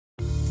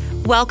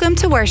Welcome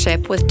to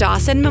worship with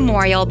Dawson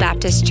Memorial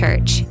Baptist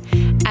Church.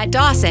 At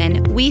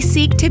Dawson, we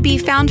seek to be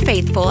found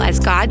faithful as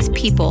God's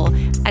people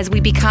as we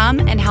become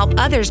and help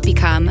others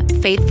become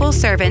faithful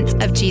servants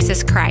of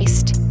Jesus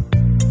Christ.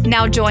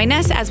 Now join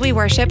us as we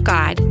worship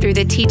God through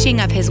the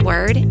teaching of His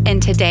Word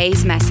and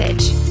today's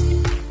message.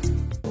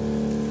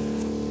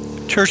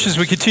 Church, as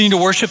we continue to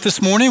worship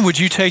this morning, would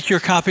you take your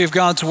copy of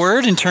God's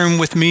Word and turn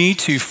with me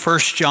to 1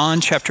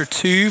 John chapter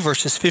 2,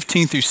 verses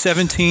 15 through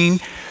 17.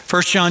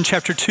 1 John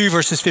chapter 2,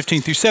 verses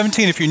 15 through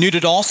 17. If you're new to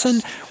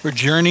Dawson, we're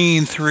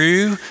journeying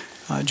through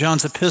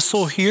John's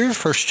epistle here,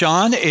 1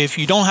 John. If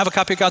you don't have a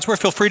copy of God's Word,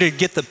 feel free to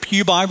get the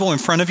Pew Bible in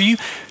front of you.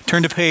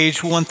 Turn to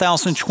page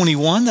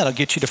 1021. That'll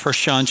get you to 1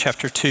 John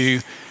chapter 2,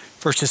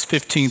 verses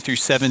 15 through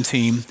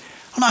 17.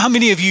 I don't know how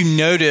many of you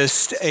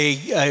noticed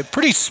a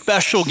pretty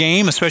special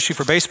game, especially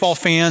for baseball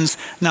fans,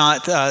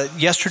 not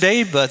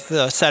yesterday, but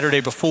the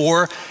Saturday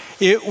before.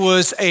 It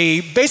was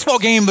a baseball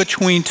game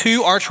between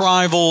two arch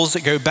rivals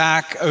that go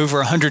back over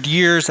 100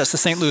 years. That's the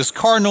St. Louis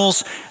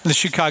Cardinals and the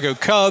Chicago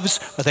Cubs.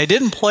 But they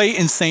didn't play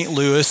in St.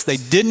 Louis. They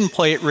didn't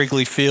play at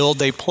Wrigley Field.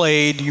 They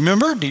played, do you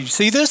remember? Did you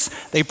see this?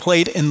 They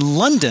played in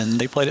London.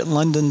 They played at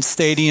London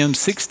Stadium,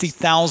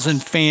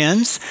 60,000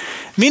 fans,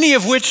 many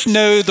of which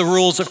know the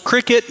rules of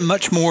cricket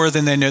much more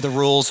than they know the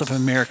rules of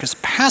America's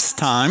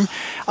pastime.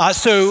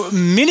 So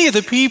many of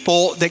the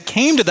people that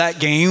came to that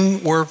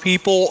game were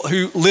people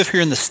who live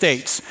here in the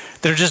States.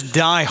 They're just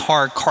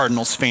die-hard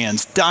Cardinals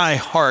fans,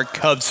 die-hard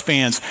Cubs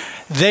fans.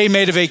 They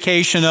made a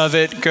vacation of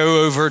it,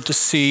 go over to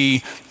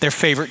see their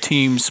favorite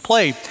teams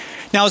play.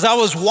 Now, as I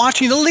was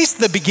watching at least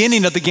the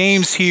beginning of the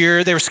games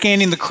here, they were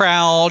scanning the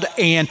crowd,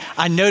 and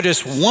I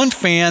noticed one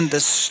fan that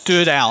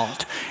stood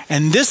out.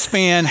 And this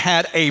fan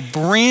had a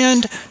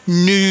brand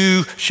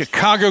new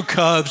Chicago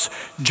Cubs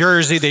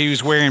jersey that he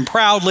was wearing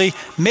proudly.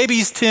 Maybe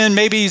he's 10,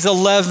 maybe he's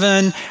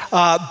 11,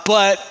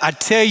 but I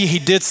tell you, he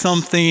did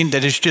something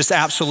that is just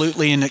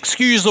absolutely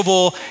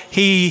inexcusable.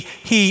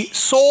 He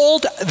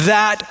sold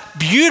that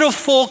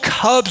beautiful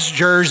Cubs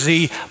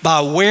jersey by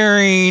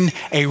wearing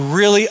a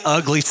really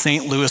ugly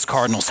St. Louis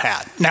Cardinals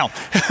hat. Now,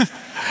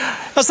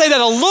 I'll say that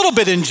a little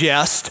bit in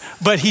jest,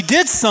 but he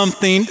did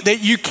something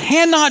that you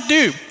cannot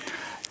do.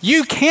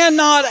 You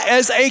cannot,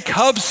 as a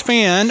Cubs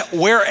fan,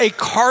 wear a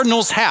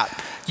Cardinals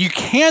hat. You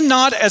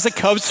cannot, as a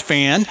Cubs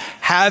fan,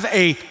 have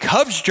a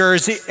Cubs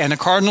jersey and a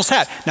Cardinals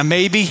hat. Now,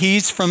 maybe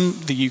he's from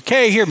the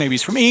UK here, maybe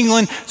he's from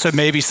England, so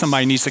maybe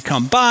somebody needs to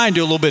come by and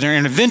do a little bit of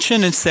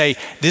intervention and say,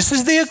 this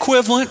is the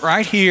equivalent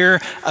right here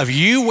of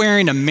you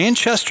wearing a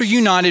Manchester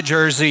United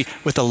jersey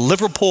with a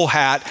Liverpool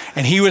hat,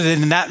 and he would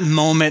have in that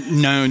moment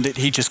known that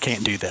he just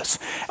can't do this.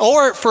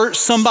 Or for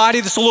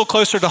somebody that's a little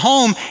closer to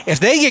home, if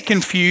they get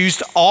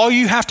confused, all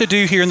you have to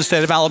do here in the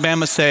state of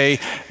Alabama say,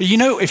 you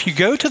know, if you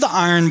go to the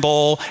Iron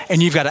Bowl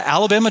and you've got an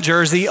Alabama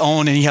jersey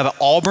on and you have an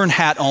Auburn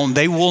hat on,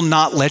 they will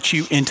not let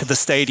you into the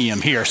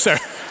stadium here. So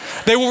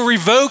they will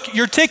revoke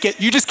your ticket.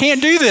 You just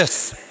can't do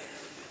this.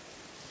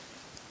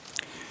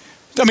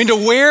 I mean, to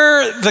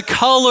wear the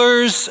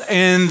colors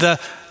and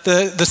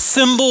the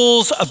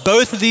symbols of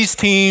both of these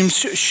teams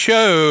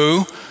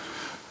show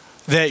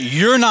that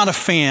you're not a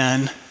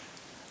fan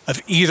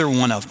of either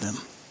one of them.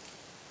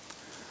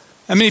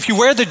 I mean, if you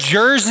wear the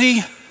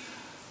jersey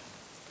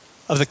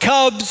of the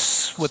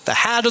Cubs with the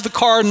hat of the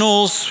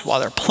Cardinals while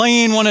they're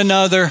playing one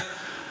another,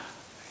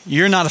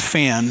 you're not a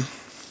fan,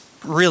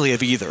 really,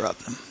 of either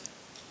of them.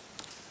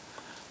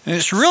 And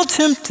it's real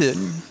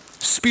tempting,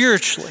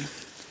 spiritually,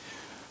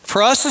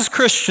 for us as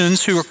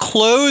Christians who are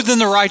clothed in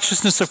the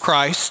righteousness of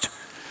Christ,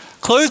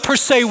 clothed per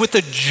se with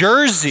the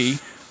jersey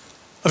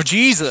of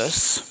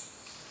Jesus,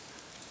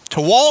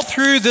 to walk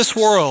through this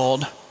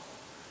world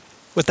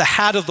with the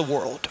hat of the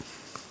world.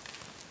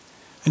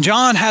 And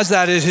John has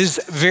that as his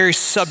very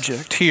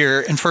subject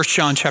here in 1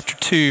 John chapter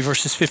 2,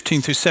 verses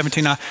 15 through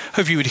 17. I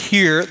hope you would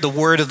hear the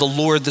word of the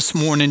Lord this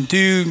morning.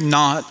 Do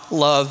not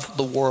love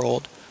the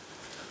world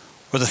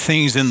or the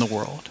things in the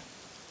world.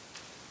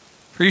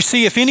 For you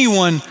see, if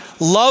anyone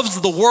loves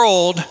the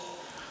world,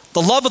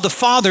 the love of the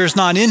Father is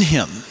not in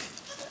him.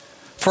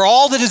 For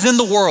all that is in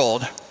the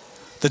world,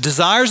 the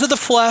desires of the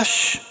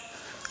flesh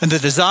and the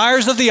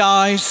desires of the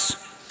eyes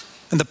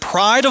and the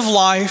pride of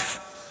life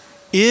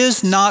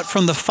is not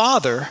from the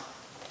Father,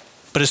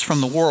 but is from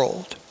the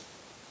world.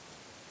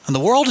 And the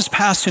world is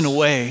passing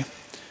away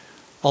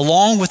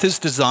along with its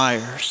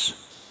desires.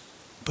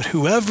 But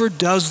whoever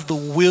does the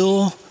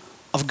will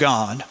of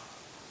God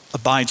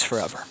abides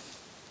forever.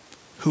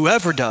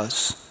 Whoever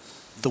does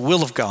the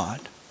will of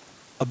God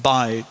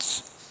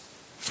abides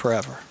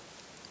forever.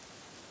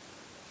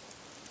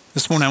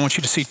 This morning I want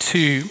you to see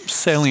two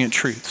salient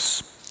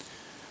truths,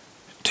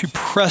 two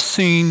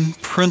pressing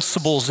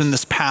principles in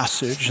this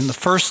passage, and the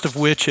first of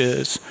which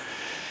is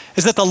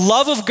that the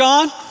love of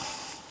God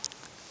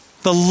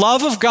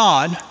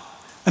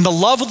and the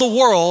love of the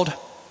world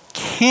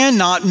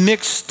cannot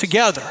mix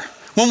together.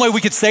 One way we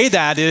could say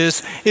that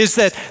is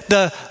that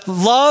the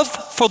love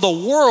for the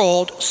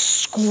world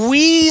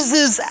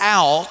squeezes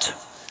out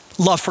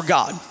love for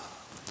God.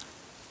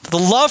 The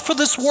love for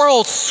this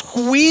world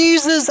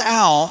squeezes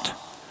out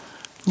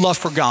love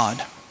for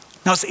God.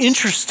 Now it's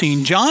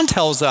interesting, John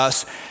tells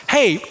us,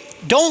 hey,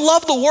 don't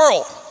love the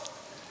world.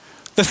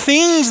 The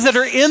things that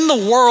are in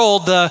the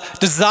world, the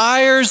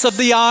desires of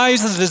the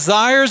eyes, the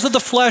desires of the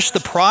flesh, the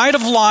pride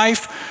of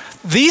life,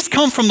 these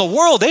come from the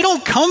world. They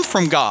don't come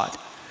from God.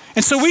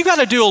 And so we've got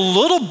to do a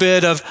little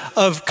bit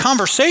of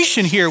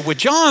conversation here with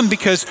John,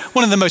 because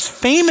one of the most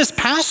famous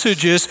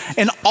passages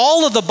in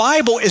all of the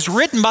Bible is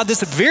written by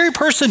this very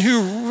person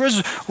who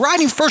was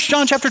writing 1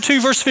 John chapter 2,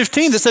 verse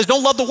 15 that says,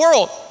 don't love the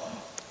world.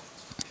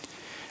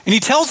 And he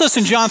tells us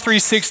in John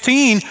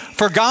 3:16,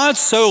 for God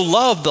so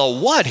loved the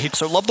what? He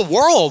so loved the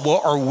world.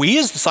 Well, are we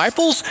as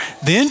disciples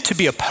then to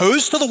be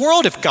opposed to the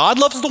world if God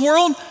loves the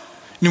world?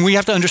 And we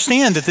have to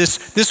understand that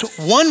this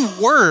one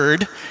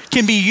word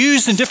can be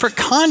used in different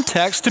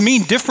contexts to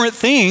mean different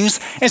things.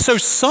 And so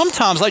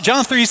sometimes, like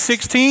John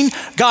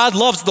 3:16, God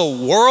loves the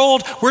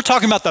world. We're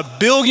talking about the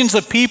billions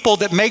of people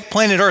that make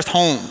planet Earth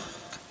home,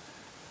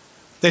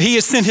 that he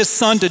has sent his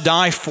son to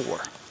die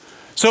for.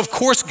 So of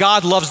course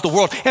God loves the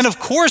world. And of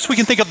course we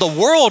can think of the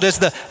world as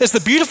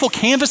the beautiful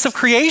canvas of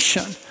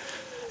creation.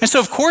 And so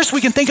of course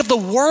we can think of the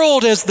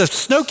world as the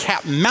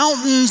snow-capped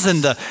mountains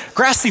and the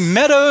grassy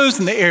meadows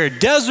and the arid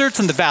deserts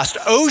and the vast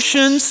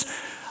oceans.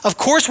 Of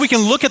course we can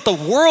look at the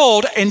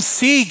world and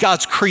see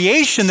God's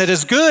creation that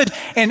is good.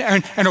 And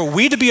are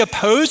we to be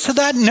opposed to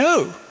that?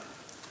 No.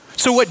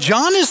 So what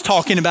John is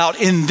talking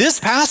about in this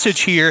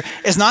passage here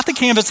is not the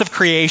canvas of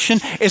creation.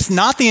 It's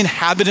not the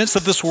inhabitants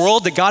of this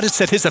world that God has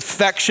set his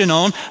affection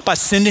on by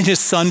sending his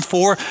son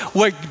for.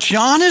 What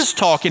John is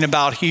talking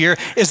about here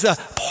is a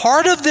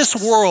part of this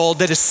world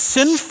that is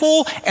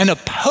sinful and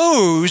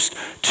opposed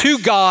to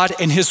God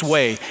and his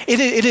way. It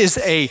is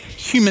a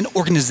human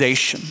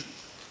organization.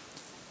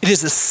 It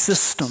is a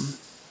system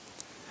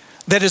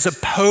that is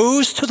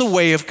opposed to the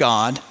way of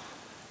God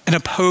and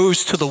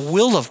opposed to the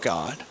will of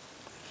God.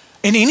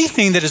 And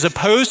anything that is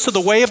opposed to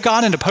the way of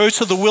God and opposed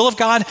to the will of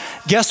God,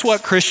 guess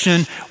what,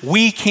 Christian?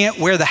 We can't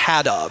wear the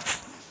hat of.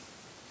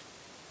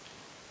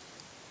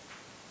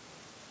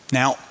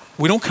 Now,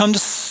 we don't come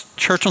to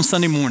church on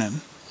Sunday morning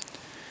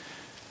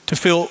to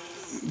feel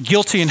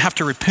guilty and have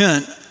to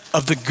repent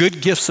of the good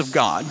gifts of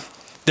God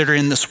that are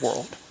in this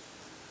world.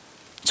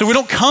 So we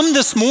don't come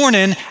this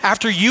morning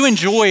after you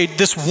enjoyed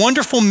this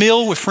wonderful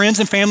meal with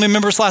friends and family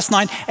members last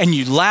night and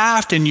you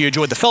laughed and you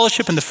enjoyed the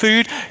fellowship and the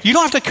food. You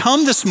don't have to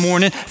come this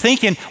morning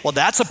thinking, well,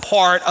 that's a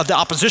part of the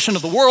opposition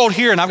of the world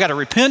here and I've got to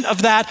repent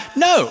of that.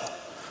 No,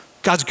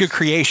 God's good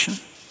creation.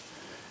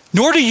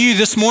 Nor do you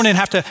this morning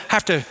have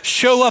to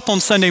show up on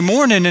Sunday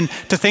morning and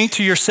to think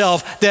to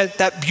yourself that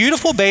that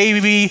beautiful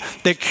baby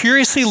that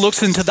curiously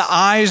looks into the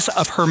eyes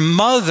of her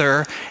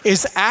mother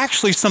is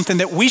actually something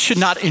that we should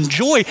not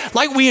enjoy,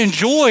 like we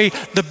enjoy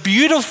the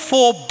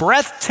beautiful,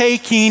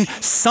 breathtaking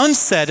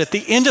sunset at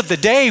the end of the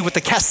day with the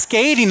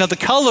cascading of the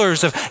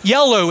colors of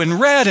yellow and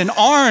red and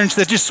orange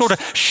that just sort of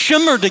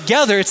shimmer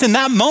together. It's in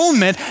that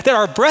moment that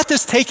our breath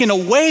is taken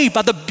away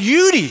by the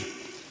beauty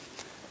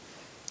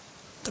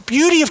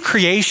of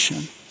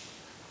creation.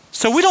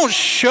 So we don't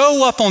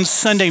show up on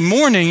Sunday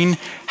morning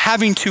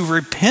having to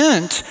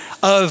repent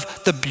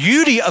of the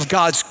beauty of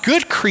God's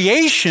good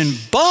creation,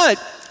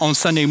 but on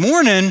Sunday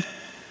morning,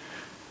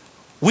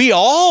 we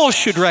all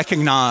should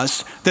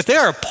recognize that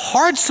there are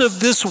parts of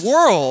this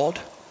world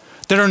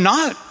that are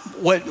not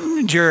what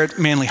Jared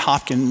Manley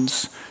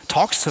Hopkins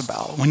talks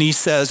about when he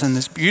says in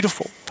this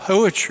beautiful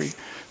poetry,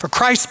 for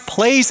Christ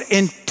plays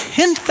in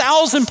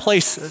 10,000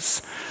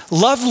 places,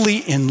 lovely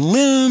in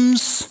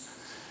limbs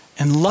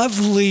and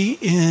lovely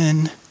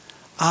in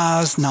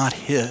eyes not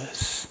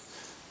his,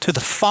 to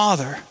the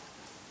Father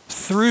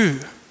through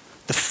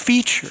the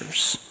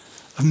features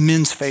of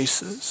men's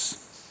faces.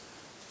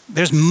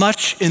 There's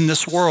much in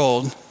this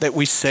world that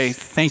we say,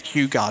 thank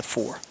you, God,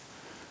 for.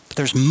 But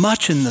there's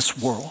much in this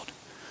world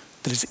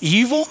that is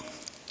evil,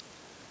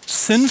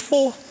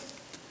 sinful,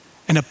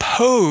 and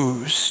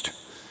opposed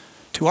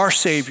to our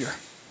Savior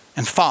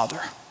and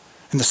Father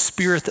and the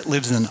Spirit that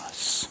lives in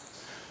us.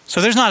 So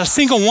there's not a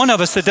single one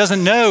of us that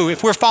doesn't know,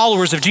 if we're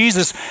followers of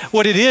Jesus,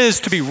 what it is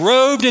to be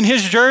robed in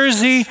his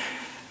jersey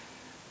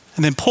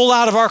and then pull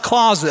out of our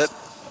closet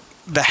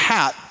the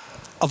hat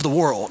of the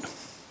world.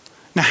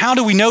 Now, how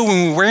do we know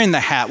when we're wearing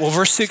the hat? Well,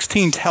 verse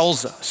 16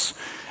 tells us.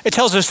 It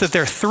tells us that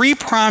there are three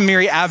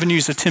primary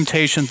avenues of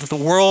temptation that the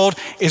world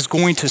is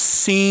going to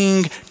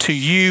sing to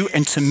you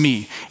and to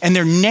me. And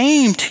they're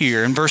named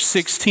here in verse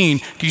 16.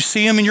 Do you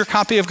see them in your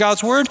copy of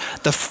God's word?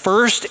 The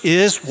first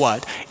is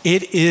what?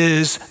 It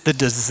is the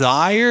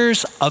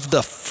desires of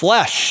the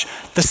flesh.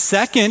 The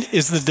second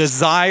is the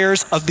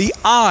desires of the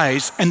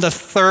eyes. And the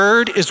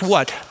third is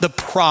what? The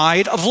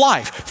pride of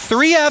life.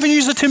 Three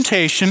avenues of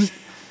temptation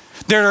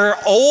They're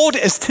old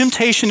as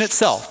temptation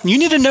itself. You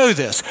need to know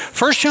this.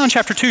 1 John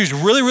chapter 2 is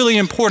really, really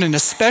important,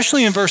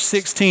 especially in verse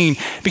 16,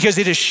 because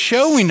it is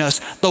showing us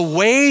the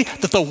way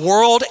that the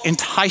world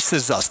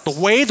entices us, the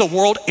way the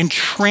world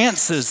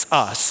entrances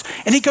us.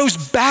 And it goes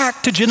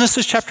back to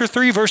Genesis chapter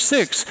 3, verse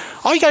 6.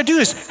 All you got to do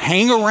is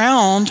hang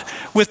around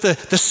with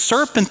the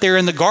serpent there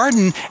in the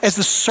garden as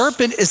the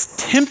serpent is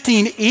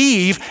tempting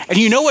Eve. And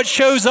you know what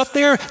shows up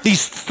there?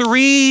 These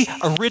three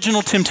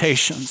original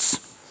temptations.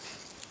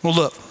 Well,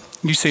 look.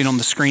 You see it on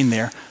the screen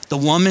there. The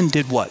woman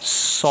did what?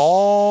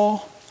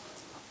 Saw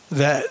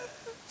that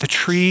the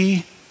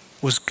tree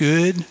was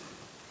good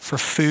for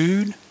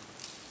food,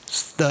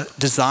 the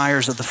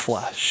desires of the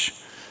flesh,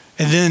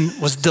 and then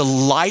was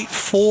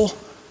delightful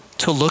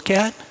to look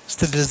at, it's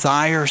the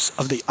desires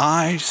of the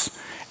eyes,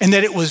 and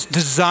that it was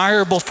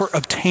desirable for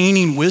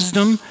obtaining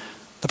wisdom,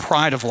 the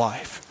pride of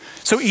life.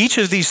 So each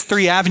of these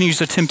three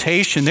avenues of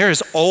temptation, they're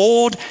as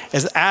old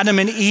as Adam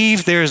and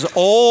Eve, they're as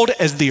old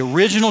as the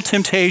original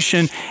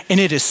temptation,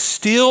 and it is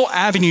still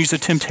avenues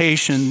of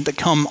temptation that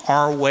come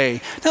our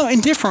way. Now,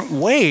 in different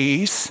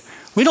ways.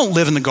 We don't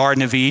live in the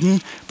Garden of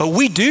Eden, but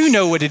we do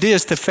know what it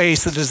is to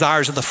face the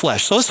desires of the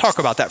flesh. So let's talk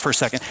about that for a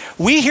second.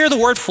 We hear the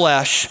word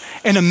flesh,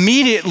 and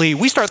immediately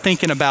we start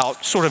thinking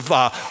about sort of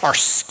our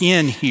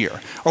skin here.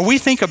 Or we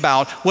think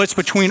about what's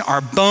between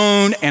our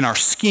bone and our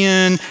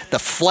skin, the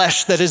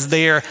flesh that is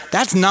there.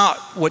 That's not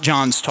what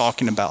John's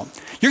talking about.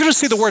 You're going to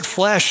see the word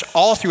flesh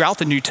all throughout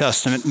the New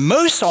Testament,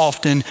 most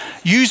often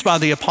used by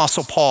the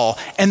Apostle Paul.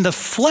 And the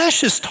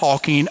flesh is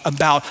talking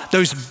about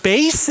those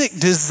basic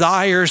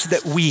desires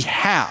that we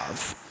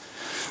have,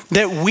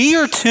 that we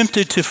are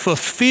tempted to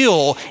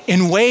fulfill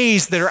in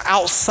ways that are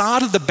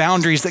outside of the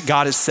boundaries that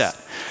God has set.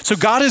 So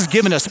God has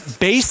given us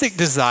basic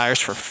desires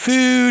for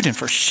food and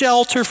for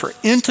shelter, for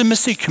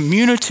intimacy,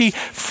 community,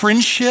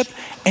 friendship,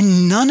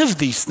 and none of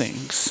these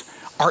things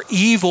are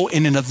evil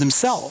in and of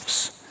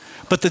themselves.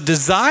 But the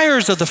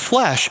desires of the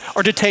flesh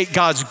are to take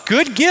God's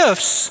good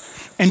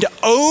gifts and to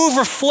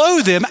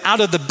overflow them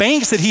out of the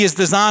banks that he has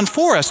designed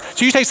for us.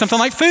 So you take something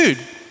like food.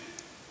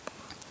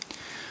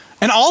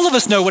 And all of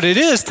us know what it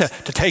is to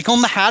take on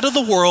the hat of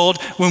the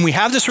world when we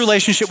have this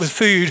relationship with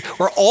food,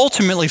 where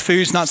ultimately food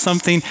is not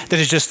something that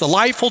is just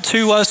delightful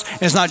to us.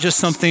 It's not just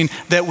something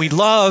that we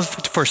love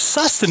for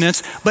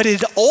sustenance, but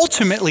it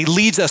ultimately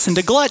leads us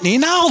into gluttony.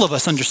 And all of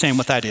us understand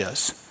what that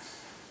is.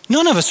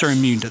 None of us are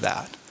immune to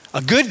that.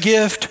 A good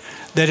gift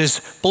that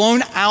is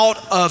blown out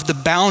of the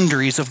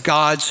boundaries of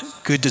God's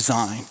good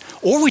design.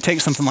 Or we take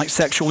something like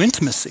sexual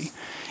intimacy.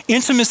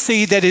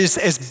 Intimacy that is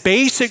as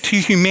basic to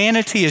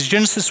humanity as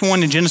Genesis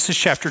 1 and Genesis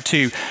chapter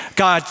 2.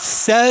 God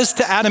says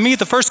to Adam and Eve,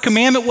 the first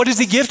commandment, what does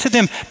he give to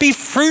them? Be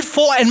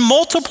fruitful and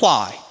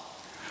multiply.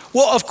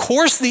 Well, of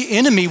course, the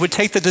enemy would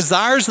take the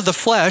desires of the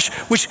flesh,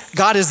 which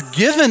God has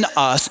given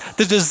us,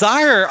 the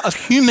desire of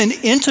human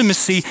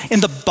intimacy in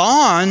the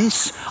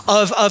bonds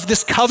of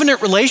this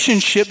covenant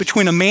relationship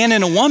between a man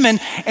and a woman.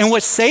 And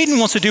what Satan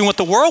wants to do and what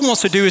the world wants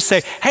to do is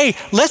say, hey,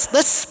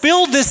 let's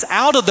spill this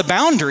out of the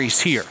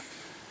boundaries here.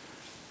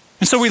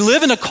 And so we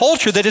live in a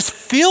culture that is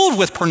filled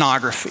with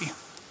pornography,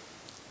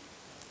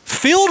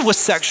 filled with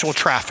sexual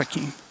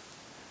trafficking,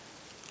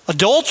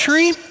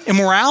 adultery,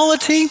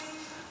 immorality.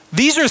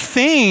 These are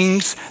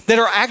things that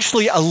are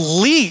actually a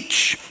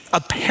leech,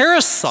 a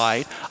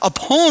parasite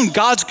upon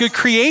God's good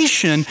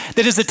creation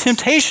that is a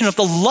temptation of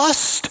the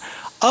lust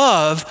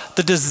of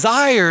the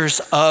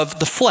desires of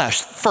the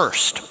flesh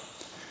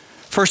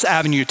First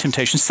avenue of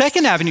temptation.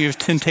 Second avenue of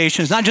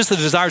temptation is not just the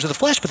desires of the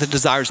flesh, but the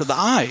desires of the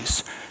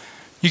eyes.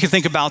 You can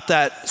think about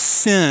that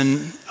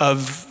sin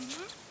of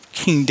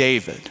King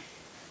David.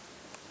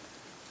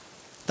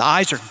 The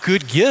eyes are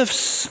good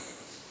gifts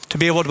to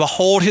be able to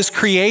behold his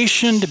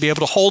creation, to be able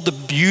to hold the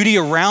beauty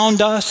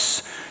around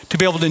us, to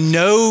be able to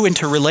know and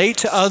to relate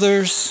to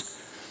others.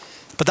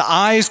 But the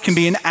eyes can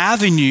be an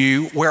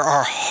avenue where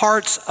our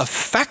heart's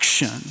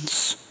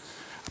affections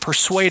are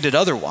persuaded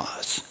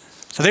otherwise.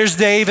 So there's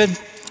David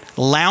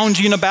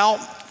lounging about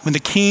when the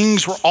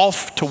kings were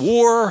off to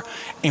war.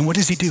 And what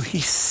does he do?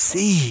 He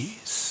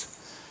sees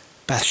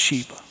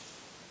Bathsheba.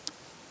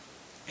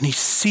 And he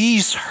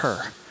sees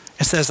her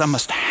and says, I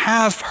must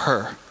have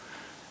her.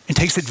 And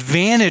takes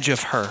advantage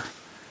of her.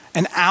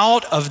 And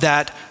out of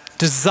that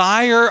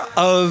desire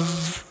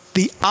of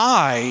the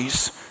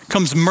eyes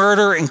comes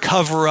murder and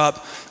cover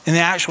up and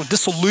the actual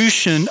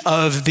dissolution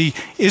of the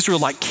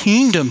Israelite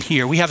kingdom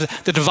here. We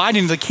have the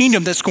dividing of the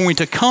kingdom that's going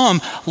to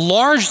come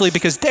largely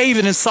because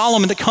David and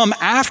Solomon that come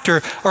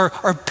after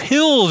are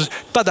pilled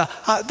by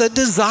the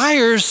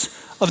desires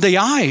of the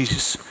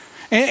eyes.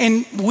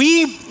 And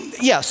we,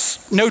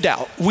 yes, no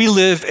doubt, we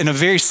live in a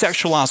very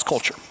sexualized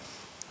culture.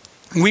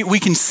 We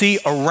can see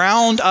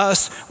around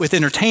us with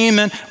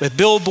entertainment, with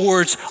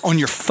billboards, on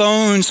your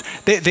phones,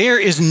 that there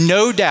is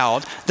no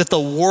doubt that the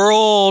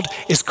world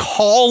is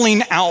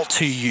calling out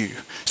to you.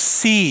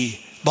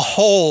 See,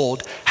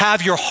 behold,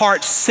 have your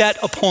heart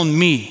set upon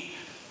me.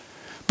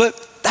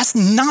 But that's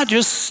not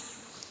just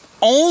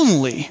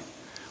only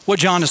what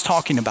John is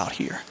talking about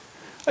here.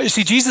 You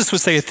see, Jesus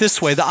would say it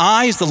this way: the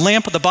eye is the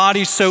lamp of the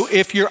body, so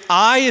if your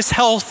eye is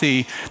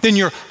healthy, then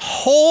your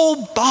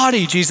whole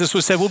body, Jesus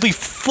would say, will be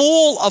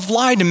full of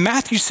light in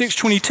Matthew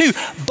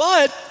 6:22.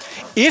 But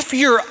if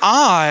your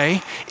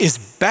eye is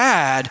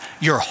bad,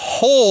 your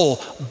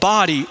whole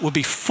body will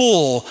be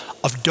full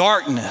of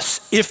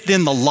darkness. If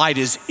then the light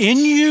is in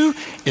you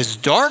is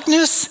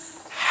darkness,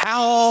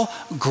 how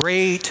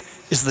great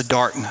is the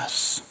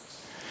darkness?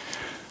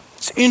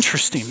 It's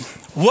interesting.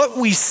 What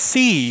we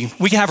see,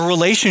 we can have a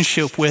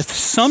relationship with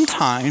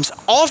sometimes,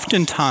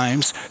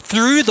 oftentimes,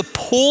 through the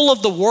pull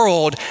of the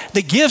world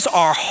that gives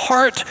our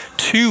heart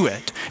to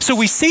it. So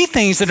we see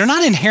things that are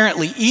not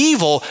inherently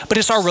evil, but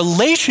it's our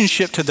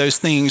relationship to those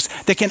things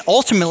that can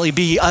ultimately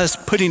be us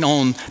putting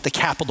on the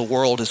cap of the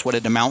world is what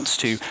it amounts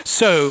to.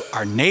 So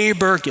our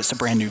neighbor gets a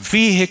brand new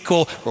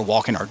vehicle. We're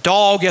walking our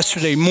dog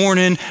yesterday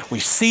morning.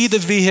 We see the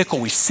vehicle,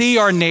 we see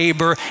our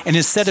neighbor, and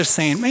instead of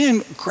saying,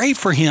 man, great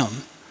for him,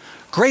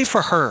 great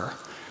for her,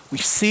 we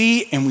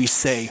see and we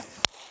say,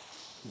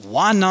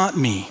 why not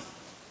me?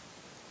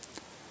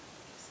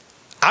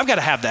 I've got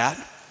to have that.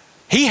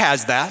 He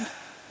has that.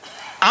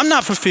 I'm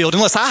not fulfilled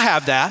unless I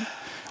have that.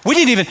 We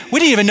didn't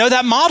even know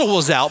that model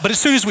was out, but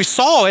as soon as we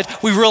saw it,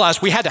 we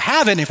realized we had to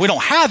have it, and if we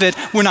don't have it,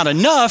 we're not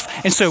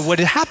enough. And so what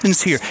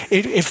happens here,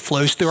 it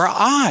flows through our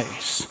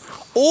eyes.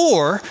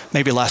 Or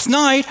maybe last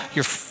night,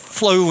 you're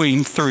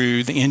flowing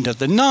through the end of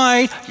the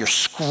night, you're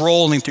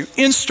scrolling through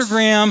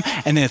Instagram,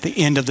 and then at the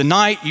end of the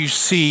night, you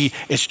see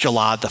it's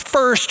July the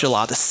 1st,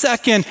 July the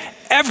 2nd,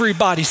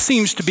 everybody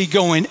seems to be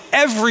going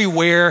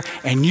everywhere,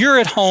 and you're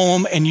at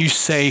home, and you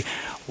say,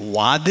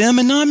 why them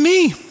and not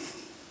me?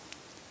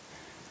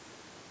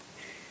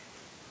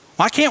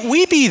 Why can't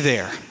we be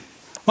there?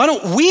 Why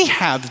don't we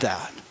have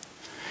that?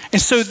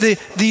 And so the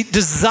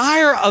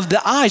desire of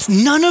the eyes,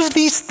 none of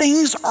these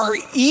things are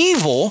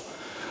evil,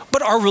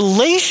 but our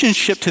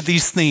relationship to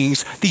these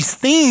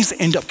things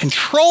end up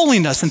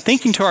controlling us and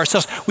thinking to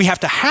ourselves, we have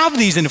to have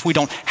these, and if we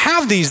don't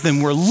have these,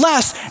 then we're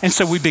less. And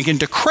so we begin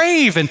to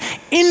crave, and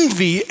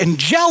envy and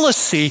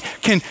jealousy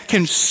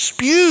can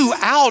spew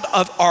out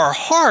of our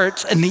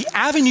hearts, and the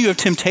avenue of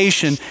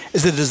temptation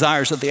is the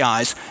desires of the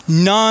eyes.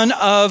 None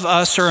of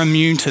us are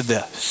immune to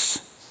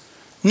this.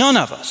 None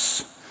of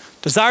us.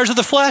 Desires of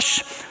the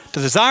flesh,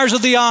 the desires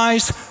of the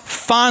eyes,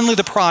 finally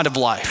the pride of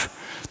life.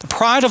 The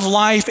pride of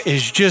life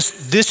is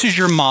just, this is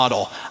your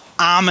model.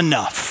 I'm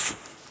enough.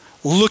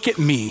 Look at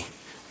me.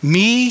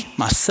 Me,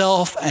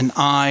 myself, and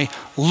I.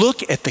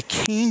 Look at the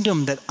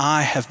kingdom that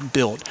I have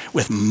built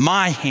with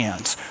my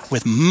hands,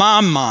 with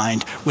my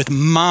mind, with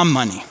my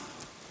money.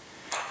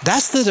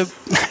 That's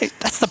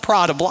the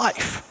pride of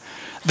life.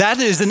 That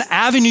is an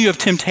avenue of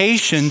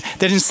temptation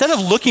that instead of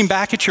looking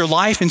back at your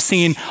life and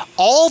seeing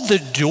all the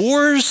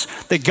doors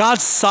that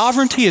God's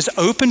sovereignty has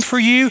opened for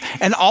you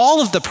and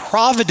all of the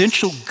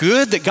providential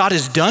good that God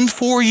has done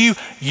for you,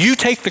 you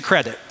take the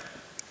credit.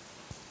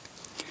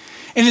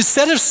 And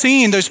instead of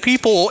seeing those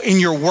people in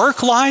your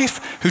work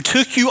life who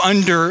took you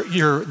under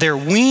their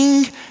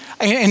wing,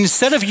 and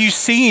instead of you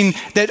seeing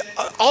that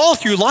all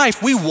through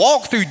life we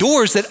walk through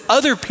doors that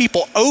other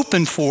people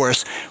open for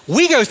us,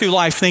 we go through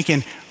life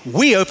thinking,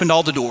 we opened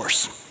all the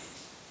doors.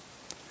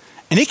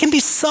 And it can be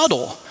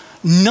subtle.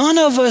 None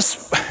of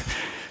us,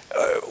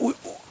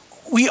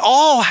 we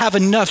all have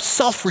enough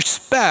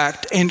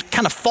self-respect and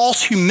kind of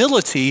false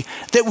humility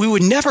that we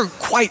would never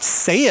quite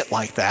say it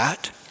like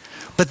that.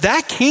 But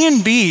that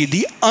can be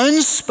the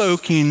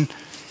unspoken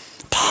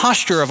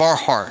posture of our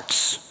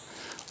hearts.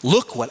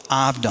 Look what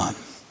I've done.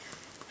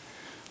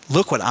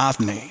 Look what I've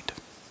made.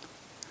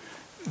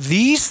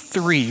 These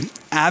three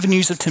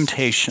avenues of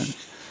temptation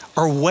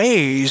are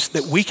ways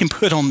that we can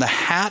put on the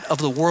hat of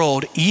the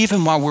world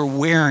even while we're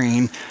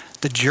wearing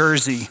the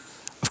jersey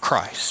of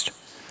Christ.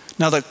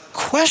 Now the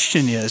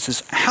question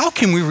is how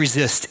can we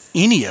resist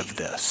any of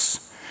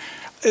this?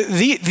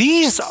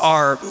 These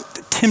are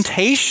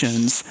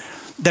temptations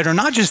that are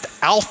not just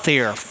out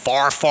there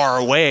far, far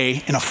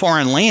away in a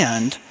foreign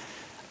land.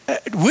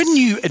 Wouldn't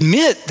you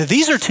admit that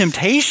these are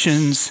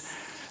temptations,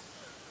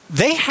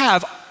 they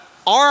have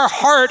our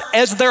heart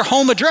as their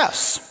home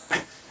address?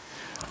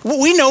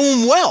 We know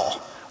them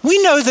well.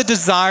 We know the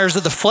desires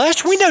of the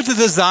flesh. We know the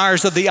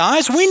desires of the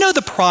eyes. We know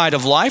the pride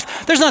of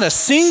life. There's not a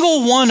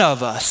single one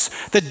of us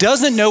that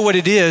doesn't know what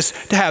it is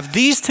to have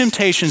these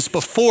temptations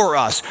before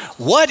us.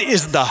 What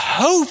is the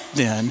hope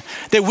then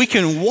that we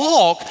can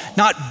walk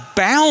not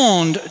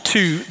bound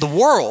to the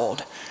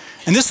world?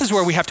 And this is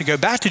where we have to go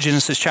back to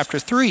Genesis chapter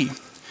 3,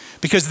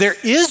 because there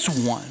is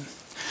one.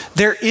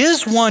 There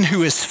is one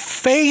who has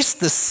faced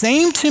the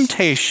same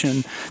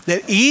temptation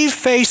that Eve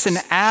faced and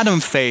Adam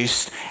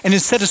faced, and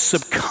instead of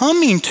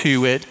succumbing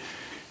to it,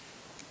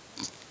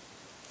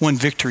 won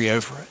victory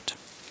over it.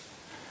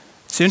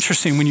 It's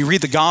interesting when you read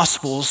the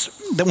Gospels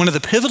that one of the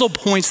pivotal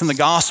points in the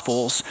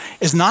Gospels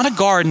is not a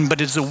garden,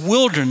 but it's a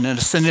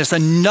wilderness, and it's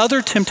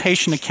another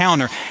temptation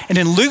encounter. And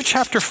in Luke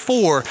chapter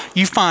 4,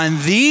 you find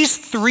these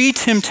three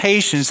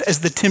temptations as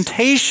the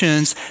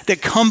temptations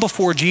that come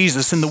before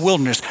Jesus in the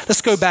wilderness.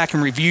 Let's go back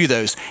and review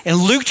those. In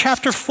Luke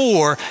chapter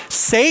 4,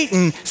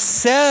 Satan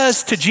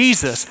says to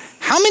Jesus,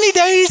 how many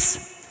days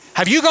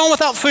have you gone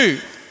without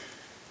food?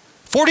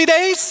 40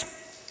 days?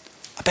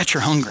 I bet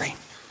you're hungry.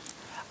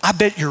 I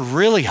bet you're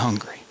really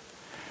hungry.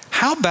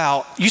 How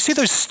about, you see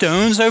those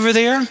stones over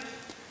there?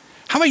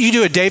 How about you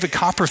do a David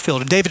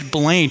Copperfield, a David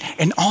Blaine,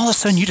 and all of a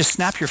sudden you just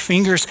snap your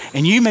fingers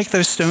and you make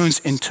those stones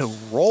into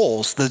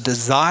rolls, the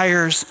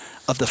desires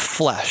of the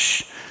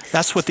flesh.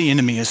 That's what the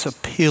enemy is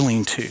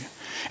appealing to.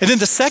 And then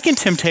the second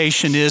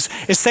temptation is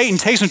Satan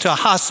takes him to a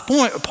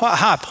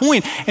high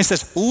point and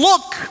says,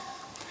 look,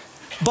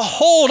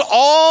 behold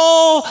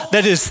all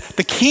that is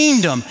the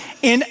kingdom.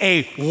 In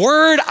a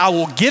word, I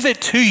will give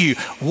it to you.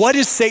 What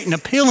is Satan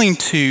appealing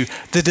to?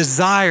 The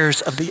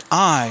desires of the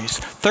eyes.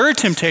 Third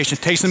temptation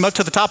takes him up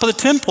to the top of the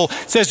temple,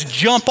 says,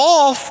 jump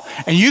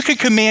off, and you can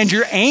command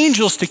your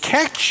angels to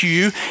catch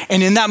you.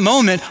 And in that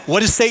moment,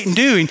 what is Satan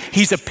doing?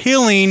 He's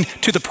appealing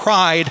to the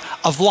pride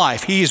of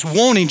life. He is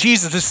wanting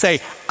Jesus to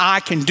say, I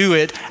can do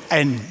it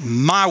in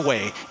my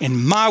way,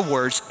 in my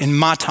words, in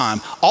my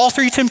time. All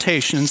three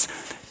temptations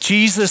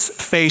Jesus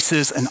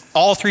faces, and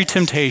all three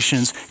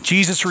temptations,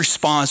 Jesus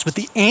responds with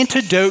the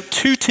antidote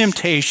to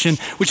temptation,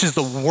 which is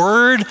the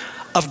word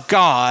of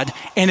God.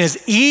 And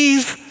as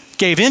Eve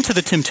gave into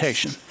the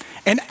temptation,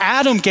 and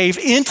Adam gave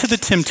into the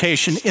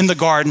temptation in the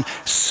garden,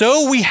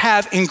 so we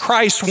have in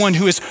Christ one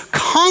who has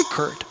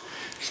conquered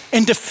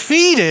and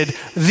defeated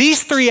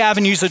these three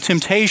avenues of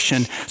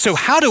temptation. So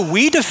how do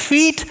we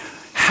defeat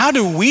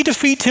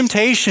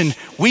temptation?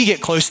 We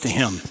get close to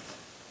him.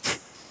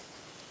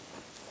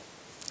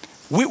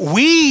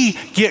 We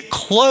get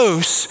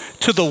close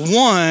to the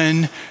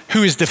one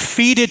who has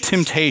defeated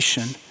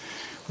temptation.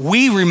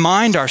 We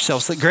remind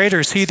ourselves that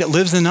greater is he that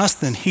lives in us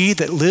than he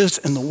that lives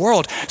in the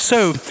world.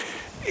 So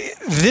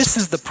this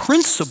is the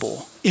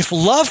principle. If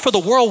love for the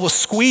world will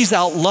squeeze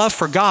out love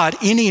for God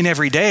any and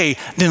every day,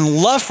 then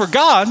love for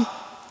God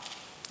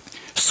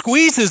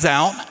squeezes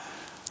out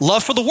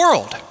love for the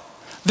world.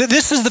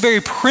 This is the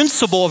very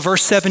principle of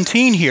verse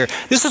 17 here.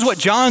 This is what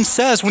John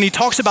says when he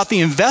talks about the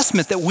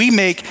investment that we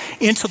make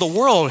into the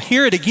world.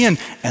 Hear it again.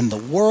 And the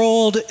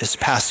world is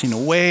passing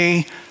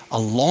away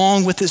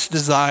along with its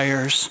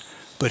desires,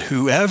 but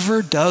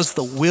whoever does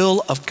the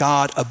will of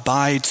God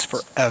abides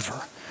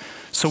forever.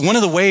 So one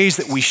of the ways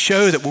that we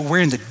show that we're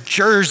wearing the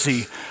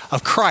jersey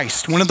of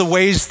Christ, one of the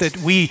ways that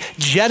we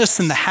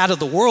jettison the hat of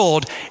the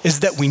world is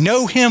that we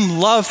know him,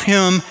 love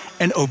him,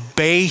 and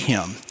obey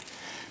him.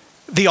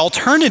 The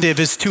alternative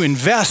is to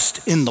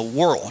invest in the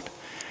world.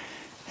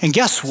 And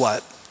guess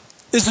what?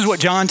 This is what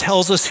John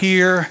tells us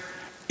here.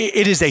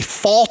 It is a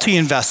faulty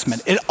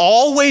investment. It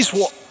always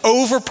will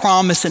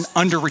overpromise and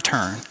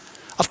underreturn.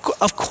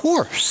 Of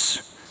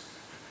course.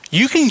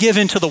 You can give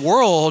into the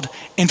world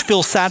and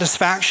feel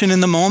satisfaction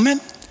in the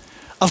moment.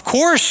 Of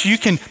course, you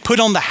can put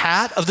on the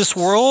hat of this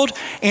world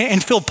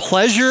and feel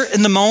pleasure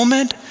in the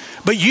moment.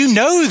 But you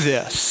know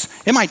this.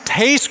 It might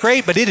taste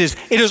great, but it is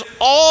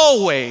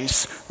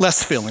always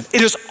less filling.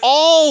 It is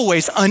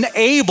always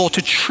unable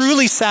to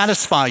truly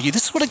satisfy you.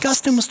 This is what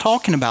Augustine was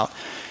talking about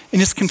in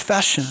his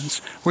Confessions,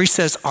 where he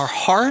says, our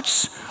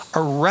hearts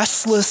are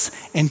restless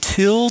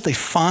until they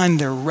find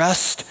their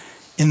rest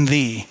in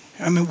thee.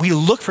 I mean, we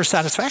look for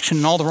satisfaction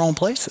in all the wrong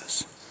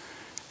places.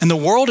 And the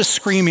world is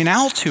screaming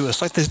out to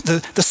us, like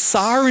the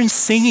sirens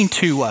singing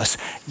to us,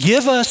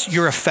 give us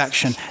your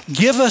affection,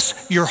 give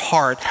us your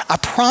heart. I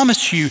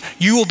promise you,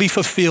 you will be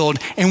fulfilled.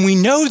 And we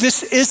know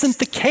this isn't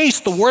the case.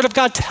 The Word of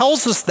God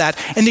tells us that,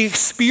 and the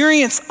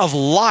experience of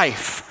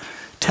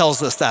life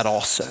tells us that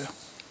also.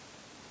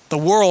 The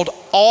world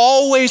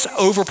always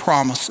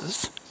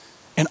overpromises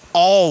and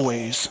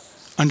always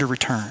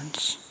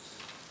underreturns.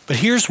 But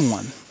here's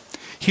one.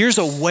 Here's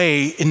a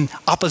way in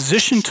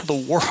opposition to the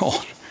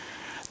world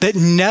that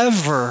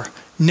never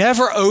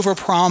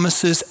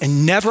overpromises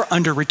and never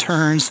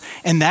underreturns,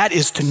 and that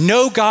is to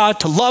know God,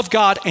 to love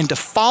God, and to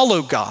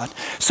follow God.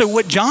 So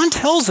what John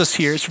tells us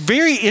here is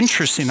very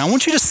interesting. I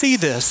want you to see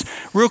this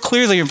real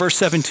clearly in verse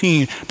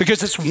 17,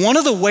 because it's one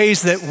of the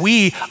ways that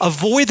we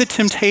avoid the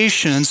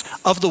temptations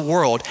of the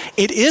world.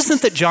 It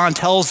isn't that John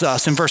tells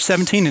us in verse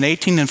 17 and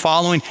 18 and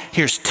following,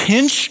 here's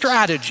 10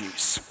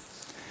 strategies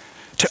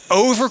to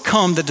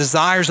overcome the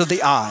desires of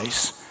the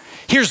eyes.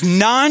 Here's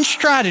 9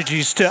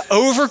 strategies to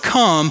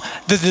overcome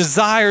the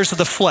desires of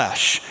the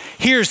flesh.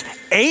 Here's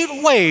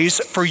 8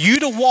 ways for you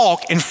to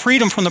walk in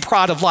freedom from the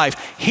pride of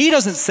life. He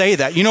doesn't say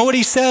that. You know what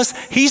he says?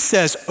 He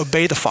says,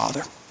 obey the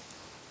Father.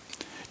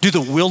 Do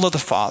the will of the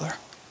Father.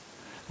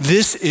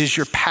 This is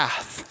your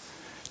path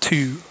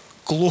to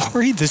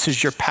glory. This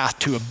is your path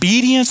to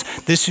obedience.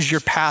 This is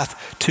your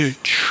path to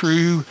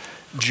true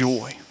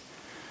joy.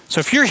 So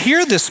if you're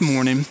here this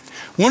morning,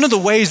 one of the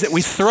ways that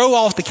we throw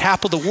off the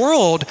cap of the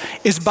world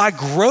is by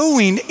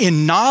growing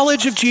in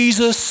knowledge of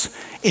Jesus,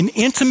 in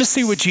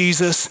intimacy with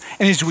Jesus.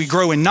 And as we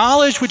grow in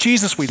knowledge with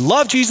Jesus, we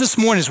love Jesus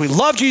more. And as we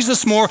love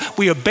Jesus more,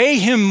 we obey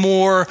him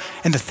more.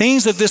 And the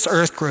things of this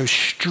earth grow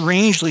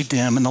strangely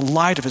dim in the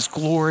light of his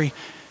glory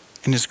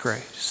and his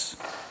grace.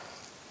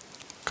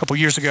 A couple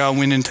years ago, I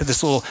went into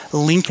this little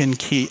Lincoln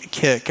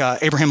kick.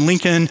 Abraham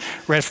Lincoln,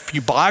 read a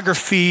few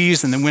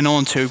biographies, and then went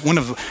on to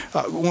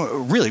a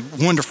really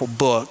wonderful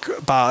book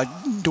by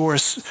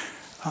Doris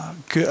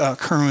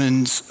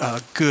Goodwin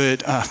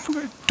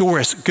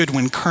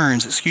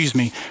Kearns,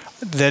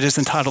 that is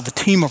entitled The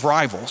Team of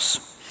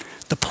Rivals,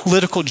 the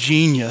political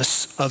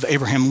genius of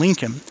Abraham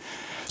Lincoln.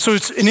 So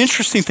it's an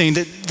interesting thing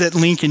that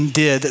Lincoln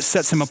did that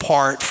sets him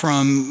apart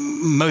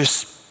from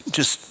most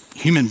just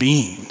human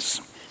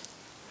beings,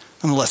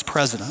 nonetheless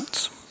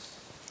presidents.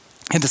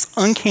 He had this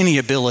uncanny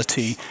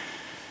ability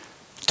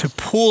to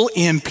pull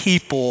in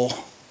people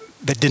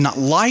that did not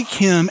like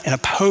him and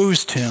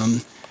opposed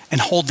him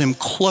and hold them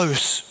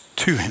close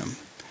to him.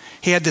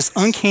 He had this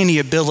uncanny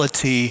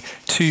ability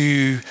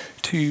to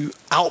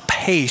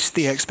outpace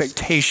the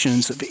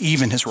expectations of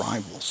even his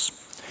rivals.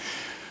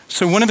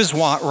 So one of his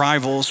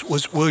rivals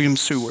was William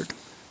Seward.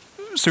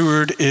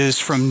 Seward is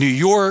from New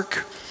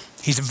York.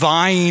 He's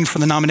vying for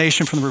the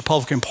nomination from the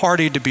Republican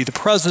Party to be the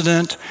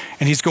president,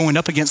 and he's going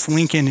up against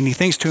Lincoln, and he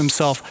thinks to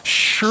himself,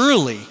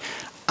 surely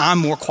I'm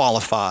more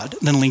qualified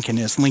than Lincoln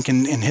is.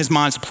 Lincoln, in his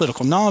mind, is a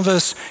political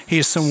novice. He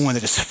is someone that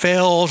has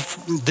failed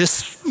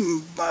this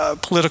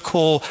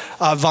political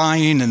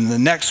vying and the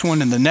next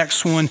one and the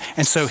next one.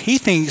 And so he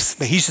thinks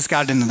that he's just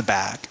got it in the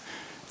bag.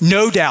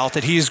 No doubt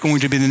that he is going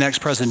to be the next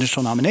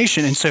presidential nominee.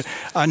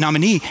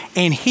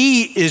 And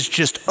he is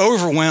just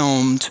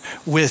overwhelmed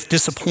with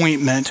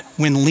disappointment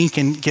when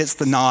Lincoln gets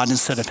the nod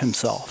instead of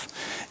himself.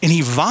 And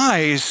he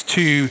vies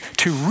to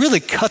really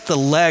cut the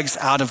legs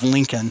out of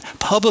Lincoln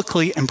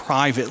publicly and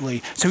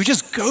privately. So he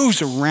just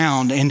goes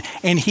around and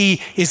he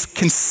is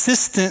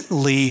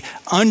consistently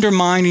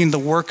undermining the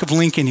work of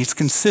Lincoln. He's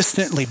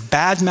consistently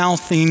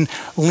bad-mouthing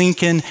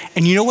Lincoln.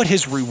 And you know what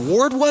his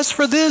reward was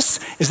for this?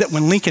 Is that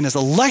when Lincoln is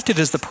elected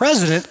as the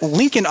president,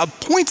 Lincoln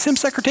appoints him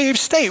Secretary of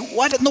State.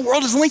 What in the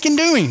world is Lincoln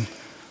doing?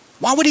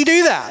 Why would he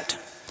do that?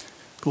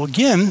 Well,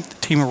 again, the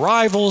team of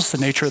rivals, the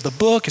nature of the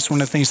book is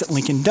one of the things that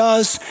Lincoln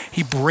does.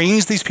 He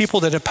brings these people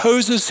that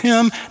opposes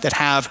him, that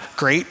have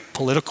great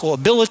political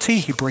ability,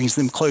 he brings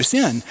them close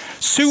in.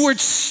 Seward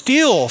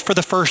still, for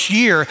the first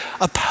year,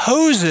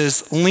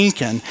 opposes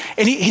Lincoln.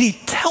 And he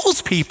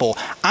tells people,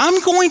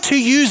 I'm going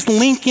to use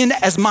Lincoln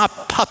as my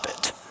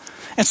puppet.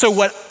 And so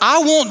what I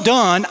want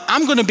done,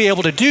 I'm going to be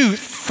able to do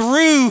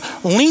through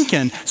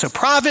Lincoln. So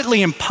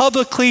privately and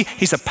publicly,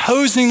 he's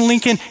opposing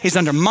Lincoln. He's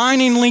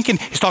undermining Lincoln.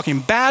 He's talking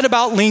bad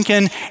about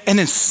Lincoln. And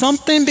then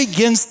something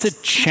begins to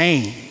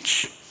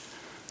change.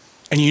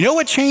 And you know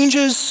what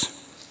changes?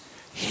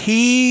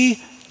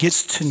 He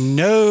gets to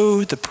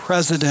know the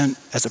president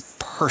as a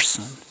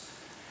person.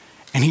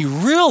 And he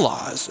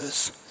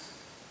realizes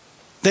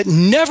that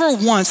never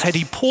once had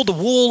he pulled the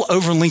wool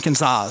over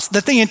Lincoln's eyes.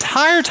 That the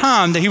entire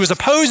time that he was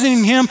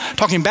opposing him,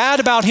 talking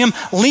bad about him,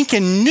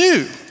 Lincoln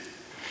knew.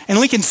 And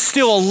Lincoln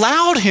still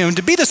allowed him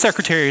to be the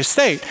Secretary of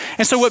State.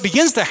 And so what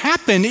begins to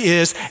happen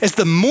is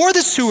the more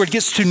that Seward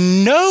gets to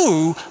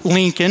know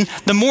Lincoln,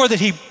 the more that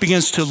he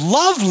begins to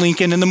love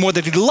Lincoln, and the more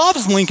that he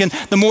loves Lincoln,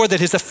 the more that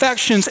his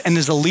affections and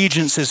his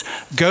allegiances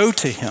go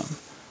to him.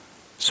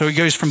 So he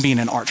goes from being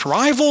an arch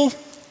rival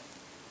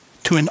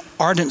to an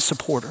ardent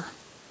supporter.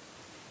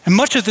 And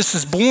much of this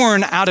is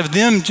born out of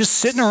them just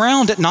sitting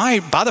around at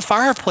night by the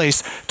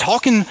fireplace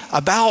talking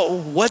about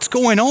what's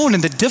going on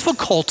and the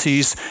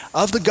difficulties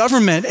of the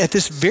government at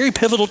this very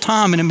pivotal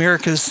time in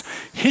America's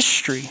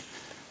history.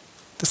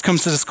 This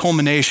comes to this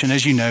culmination,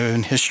 as you know,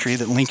 in history,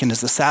 that Lincoln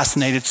is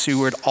assassinated.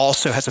 Seward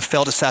also has a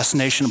failed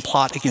assassination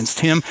plot against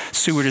him.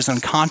 Seward is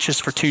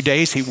unconscious for 2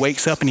 days. He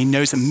wakes up and he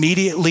knows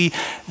immediately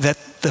that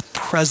the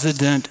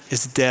president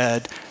is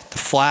dead. The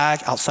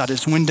flag outside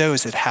his window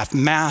is at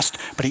half-mast,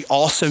 but he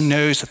also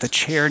knows that the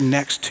chair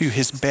next to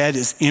his bed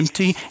is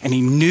empty, and he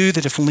knew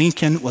that if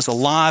Lincoln was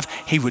alive,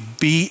 he would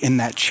be in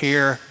that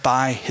chair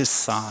by his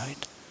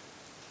side.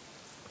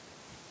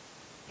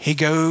 He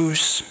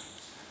goes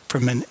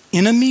from an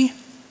enemy,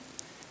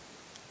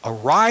 a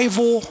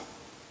rival,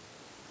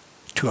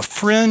 to a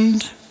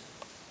friend,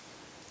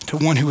 to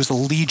one who is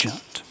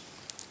allegiant.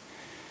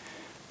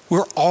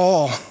 We're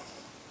all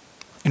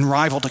in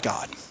rival to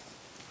God.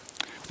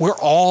 We're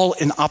all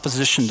in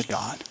opposition to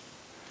God.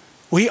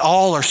 We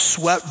all are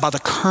swept by the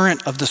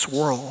current of this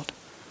world.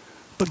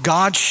 But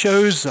God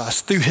shows us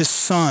through his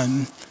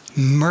Son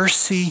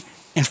mercy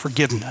and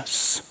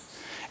forgiveness.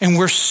 And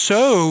we're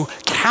so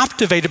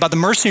captivated by the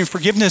mercy and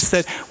forgiveness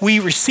that we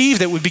receive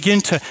that we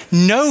begin to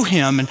know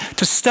him and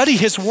to study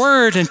his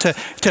word and to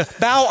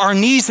bow our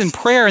knees in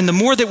prayer. And the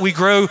more that we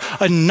grow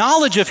a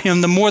knowledge of him,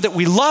 the more that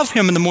we love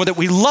him, and the more that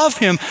we love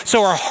him,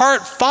 so our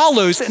heart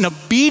follows and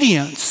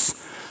obedience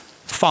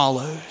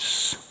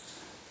follows.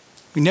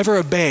 We never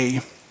obey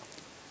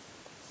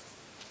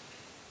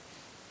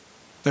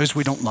those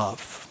we don't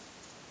love.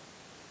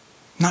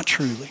 Not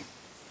truly,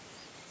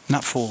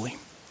 not fully.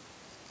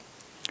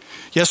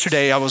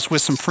 Yesterday, I was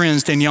with some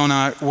friends, Danielle and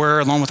I were,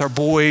 along with our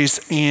boys,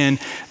 and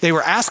they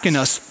were asking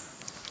us,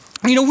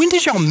 when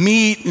did y'all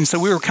meet? And so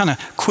we were kind of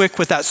quick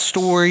with that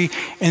story,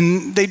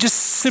 and they just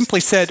simply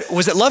said,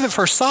 was it love at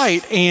first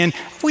sight? And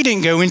we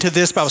didn't go into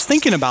this, but I was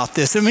thinking about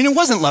this. It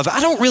wasn't love.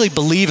 I don't really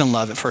believe in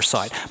love at first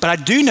sight, but I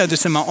do know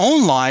this in my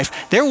own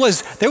life. There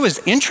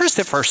was interest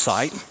at first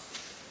sight.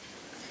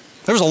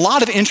 There was a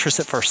lot of interest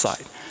at first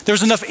sight. There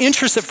was enough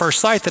interest at first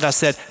sight that I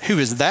said, who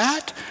is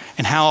that?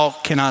 And how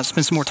can I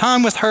spend some more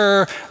time with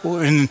her?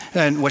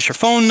 And what's your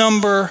phone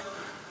number?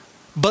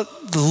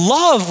 But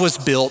love was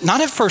built,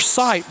 not at first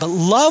sight, but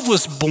love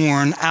was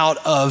born out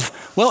of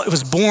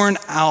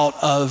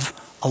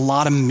a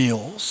lot of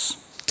meals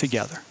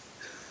together.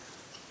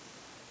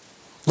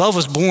 Love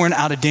was born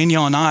out of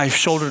Danielle and I,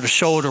 shoulder to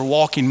shoulder,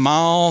 walking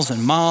miles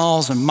and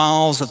miles and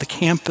miles of the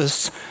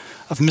campus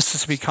of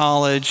Mississippi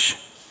College,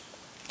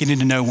 getting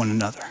to know one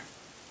another.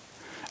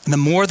 And the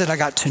more that I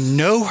got to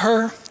know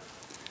her,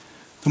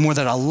 the more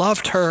that I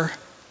loved her,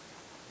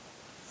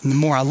 and the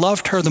more I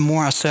loved her, the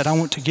more I said, I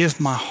want to give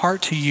my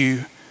heart to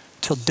you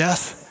till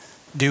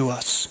death do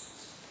us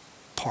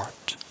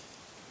part.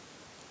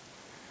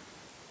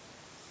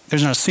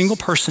 There's not a single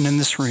person in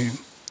this room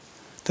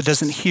that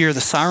doesn't hear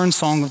the siren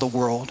song of the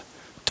world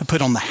to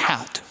put on the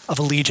hat of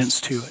allegiance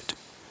to it.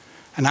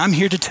 And I'm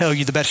here to tell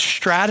you the best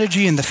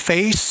strategy in the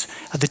face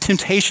of the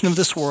temptation of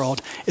this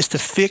world is to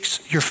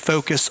fix your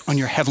focus on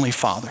your Heavenly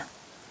Father.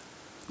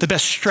 The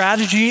best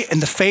strategy in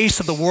the face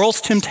of the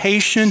world's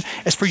temptation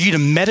is for you to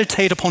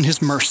meditate upon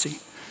His mercy.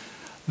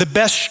 The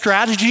best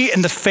strategy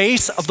in the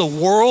face of the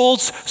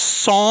world's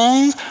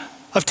song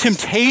of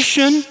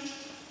temptation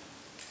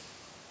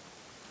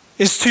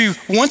is to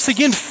once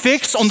again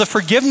fix on the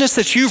forgiveness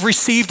that you've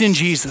received in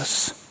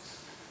Jesus.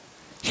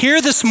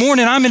 Here this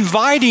morning, I'm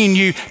inviting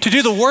you to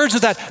do the words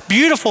of that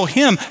beautiful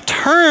hymn.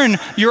 Turn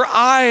your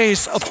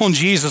eyes upon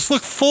Jesus.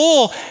 Look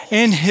full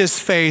in His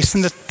face,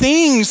 and the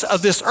things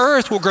of this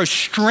earth will grow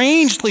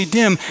strangely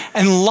dim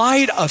in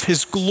light of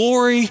His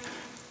glory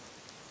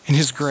and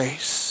His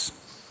grace.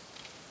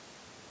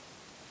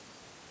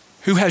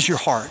 Who has your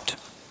heart?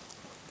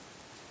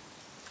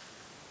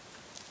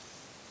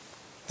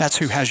 That's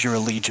who has your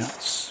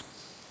allegiance.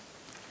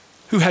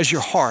 Who has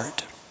your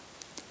heart?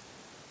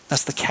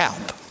 That's the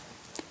cap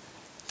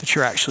that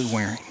you're actually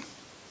wearing.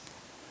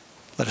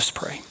 Let us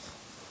pray.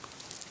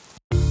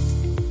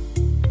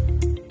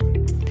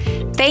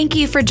 Thank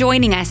you for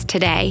joining us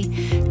today.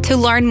 To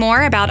learn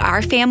more about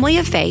our family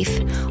of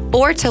faith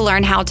or to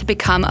learn how to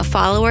become a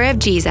follower of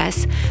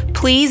Jesus,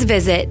 please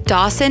visit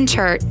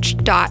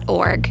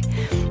dawsonchurch.org.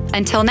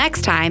 Until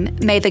next time,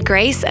 may the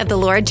grace of the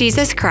Lord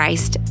Jesus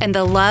Christ and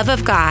the love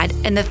of God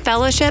and the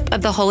fellowship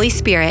of the Holy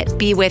Spirit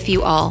be with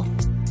you all.